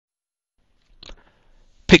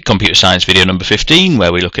Pick Computer Science video number 15,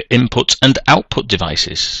 where we look at input and output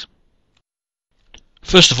devices.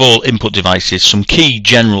 First of all, input devices, some key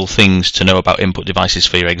general things to know about input devices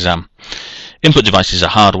for your exam. Input devices are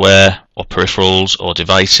hardware or peripherals or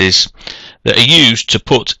devices that are used to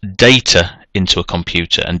put data into a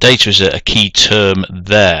computer, and data is a key term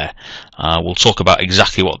there. We'll talk about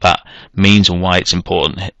exactly what that means and why it's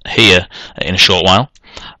important here in a short while.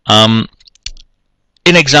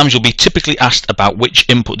 In exams, you'll be typically asked about which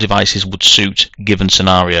input devices would suit given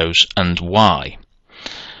scenarios and why.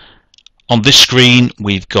 On this screen,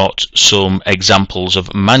 we've got some examples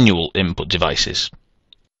of manual input devices.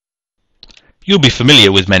 You'll be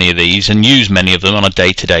familiar with many of these and use many of them on a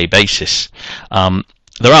day-to-day basis.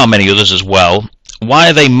 There are many others as well. Why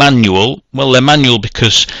are they manual? Well, they're manual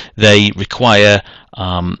because they require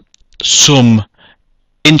some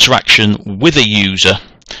interaction with a user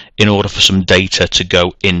in order for some data to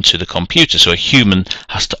go into the computer. So a human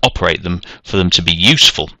has to operate them for them to be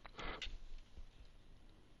useful.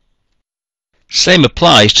 Same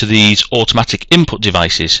applies to these automatic input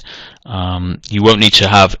devices. You won't need to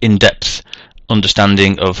have in-depth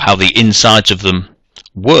understanding of how the insides of them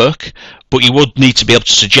work, but you would need to be able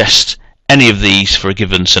to suggest any of these for a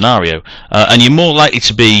given scenario. And you're more likely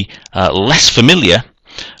to be less familiar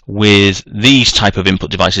with these type of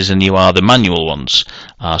input devices than you are the manual ones.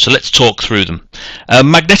 So let's talk through them.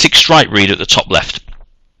 Magnetic stripe reader at the top left,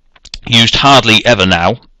 used hardly ever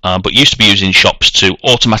now, but used to be used in shops to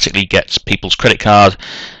automatically get people's credit card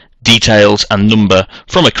details and number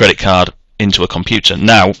from a credit card into a computer.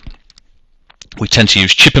 Now we tend to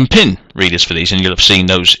use chip and pin readers for these, and you'll have seen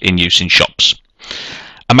those in use in shops.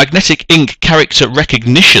 A magnetic ink character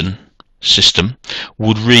recognition system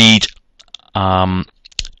would read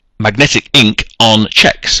magnetic ink on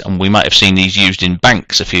checks, and we might have seen these used in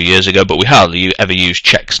banks a few years ago, but we hardly ever use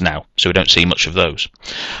checks now, so we don't see much of those.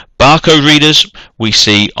 Barcode readers we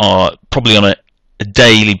see are probably on a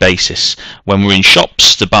daily basis. When we're in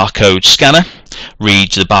shops, the barcode scanner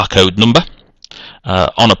reads the barcode number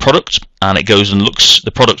on a product, and it goes and looks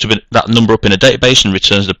the product that number up in a database and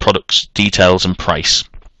returns the product's details and price.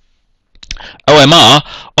 OMR,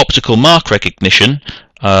 optical mark recognition,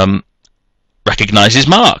 recognizes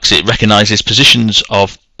marks. It recognizes positions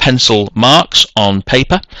of pencil marks on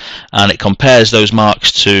paper, and it compares those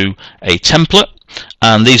marks to a template,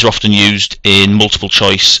 and these are often used in multiple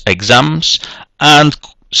choice exams and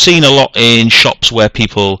seen a lot in shops where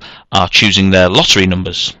people are choosing their lottery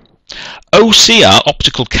numbers. OCR,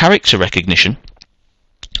 optical character recognition,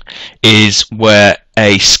 is where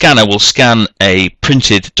a scanner will scan a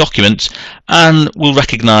printed document and will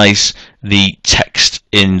recognize the text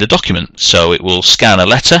in the document. So it will scan a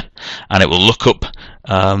letter and it will look up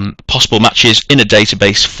possible matches in a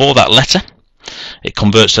database for that letter. It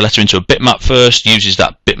converts the letter into a bitmap first, uses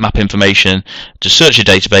that bitmap information to search a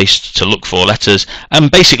database to look for letters,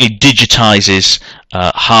 and basically digitizes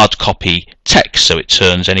hard copy text. So it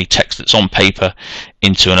turns any text that's on paper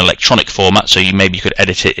into an electronic format, so maybe you could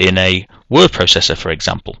edit it in a word processor, for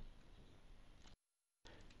example.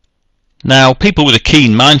 Now, people with a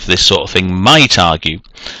keen mind for this sort of thing might argue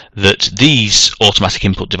that these automatic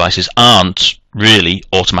input devices aren't really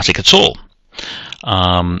automatic at all,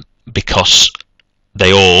 because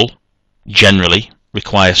they all generally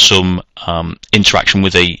require some interaction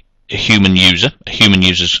with a human user. A human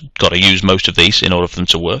user's got to use most of these in order for them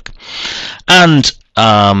to work. And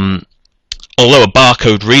although a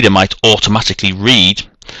barcode reader might automatically read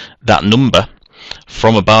that number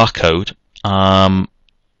from a barcode,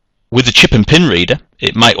 with the chip and pin reader,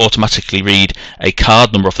 it might automatically read a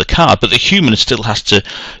card number off the card, but the human still has to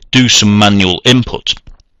do some manual input.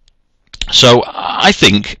 So I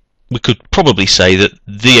think we could probably say that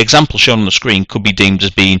the example shown on the screen could be deemed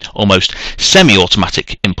as being almost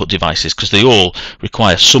semi-automatic input devices, because they all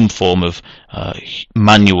require some form of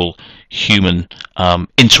manual human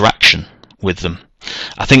interaction with them.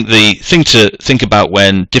 I think the thing to think about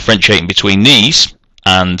when differentiating between these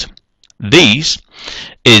and these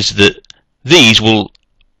is that these will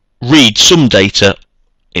read some data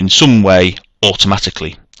in some way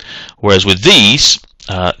automatically, whereas with these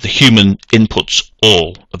the human inputs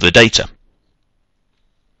all of the data.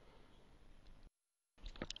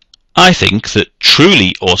 I think that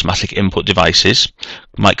truly automatic input devices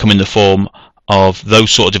might come in the form of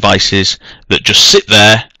those sort of devices that just sit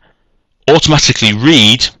there, automatically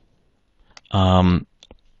read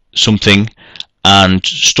something and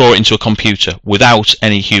store it into a computer without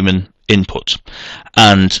any human input.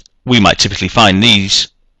 And we might typically find these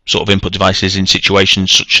sort of input devices in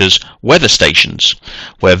situations such as weather stations,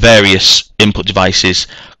 where various input devices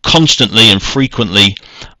constantly and frequently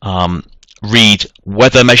read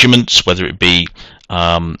weather measurements, whether it be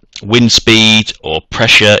wind speed or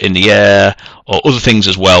pressure in the air or other things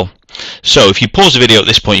as well. So if you pause the video at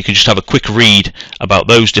this point, you can just have a quick read about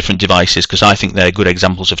those different devices, because I think they're good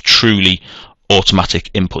examples of truly automatic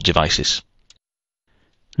input devices.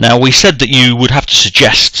 Now, we said that you would have to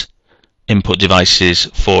suggest input devices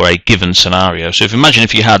for a given scenario. So imagine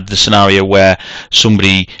if you had the scenario where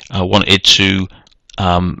somebody wanted to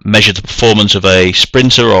measure the performance of a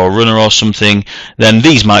sprinter or a runner or something, then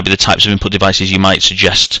these might be the types of input devices you might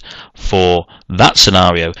suggest for that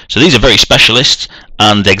scenario. So these are very specialist,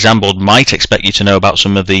 and the exam board might expect you to know about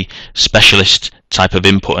some of the specialist type of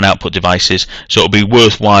input and output devices, so it'll be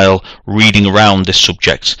worthwhile reading around this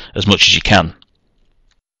subject as much as you can.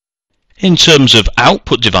 In terms of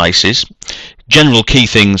output devices, general key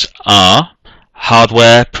things are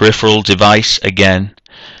hardware, peripheral, device again,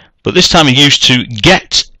 but this time you're used to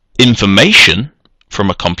get information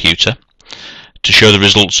from a computer to show the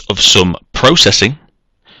results of some processing,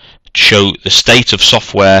 to show the state of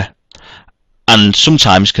software, and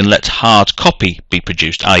sometimes can let hard copy be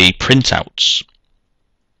produced, i.e. printouts.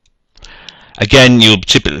 Again, you'll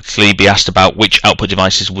typically be asked about which output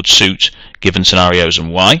devices would suit given scenarios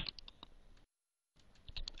and why.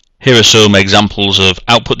 Here are some examples of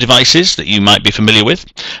output devices that you might be familiar with.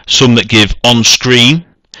 Some that give on-screen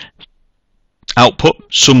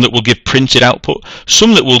output, some that will give printed output,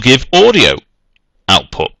 some that will give audio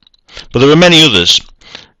output, but there are many others.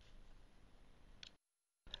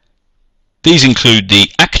 These include the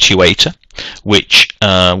actuator, which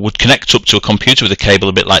would connect up to a computer with a cable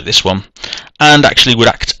a bit like this one, and actually would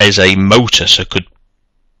act as a motor, so could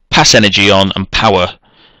pass energy on and power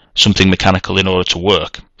something mechanical in order to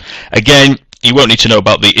work. Again, you won't need to know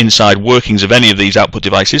about the inside workings of any of these output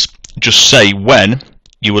devices, just say when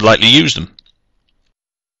you would likely use them.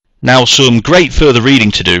 Now, some great further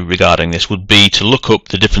reading to do regarding this would be to look up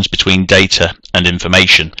the difference between data and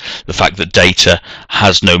information. The fact that data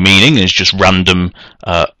has no meaning, is just random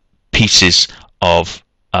pieces of,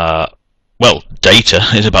 well, data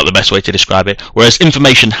is about the best way to describe it, whereas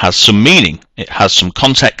information has some meaning. It has some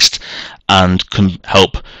context and can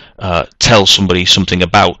help tell somebody something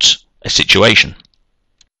about a situation.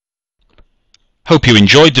 Hope you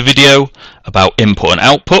enjoyed the video about input and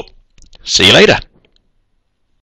output. See you later.